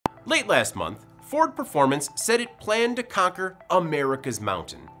Late last month, Ford Performance said it planned to conquer America's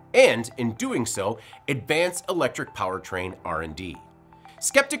mountain, and in doing so, advance electric powertrain R&D.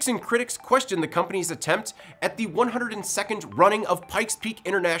 Skeptics and critics questioned the company's attempt at the 102nd running of Pikes Peak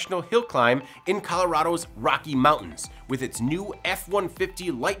International Hill Climb in Colorado's Rocky Mountains with its new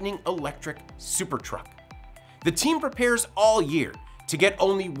F-150 Lightning electric SuperTruck. The team prepares all year to get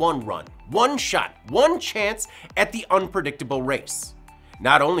only one run, one shot, one chance at the unpredictable race.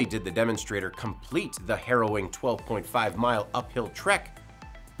 Not only did the demonstrator complete the harrowing 12.5-mile uphill trek,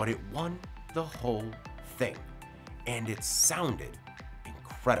 but it won the whole thing, and it sounded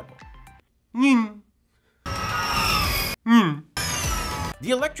incredible.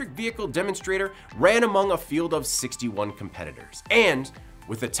 The electric vehicle demonstrator ran among a field of 61 competitors, and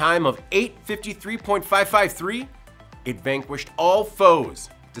with a time of 8:53.553, it vanquished all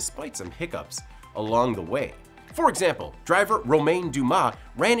foes, despite some hiccups along the way. For example, driver Romain Dumas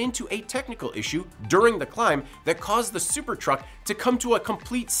ran into a technical issue during the climb that caused the SuperTruck to come to a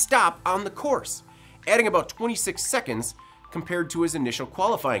complete stop on the course, adding about 26 seconds compared to his initial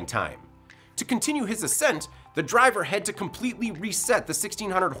qualifying time. To continue his ascent, the driver had to completely reset the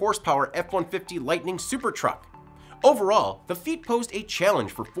 1600 horsepower F-150 Lightning SuperTruck. Overall, the feat posed a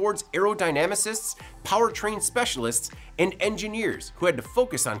challenge for Ford's aerodynamicists, powertrain specialists, and engineers who had to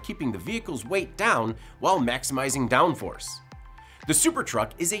focus on keeping the vehicle's weight down while maximizing downforce. The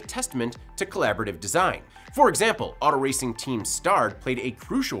SuperTruck is a testament to collaborative design. For example, auto racing team Stard played a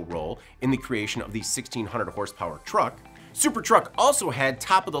crucial role in the creation of the 1600 horsepower truck. SuperTruck also had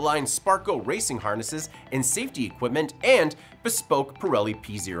top-of-the-line Sparco racing harnesses and safety equipment and bespoke Pirelli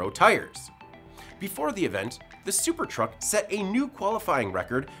P0 tires. Before the event, the SuperTruck set a new qualifying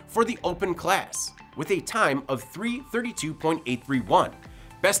record for the open class with a time of 3:32.831,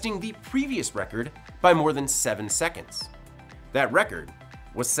 besting the previous record by more than 7 seconds. That record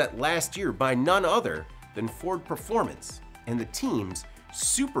was set last year by none other than Ford Performance and the team's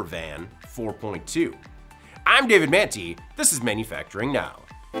Supervan 4.2. I'm David Manti, this is Manufacturing Now.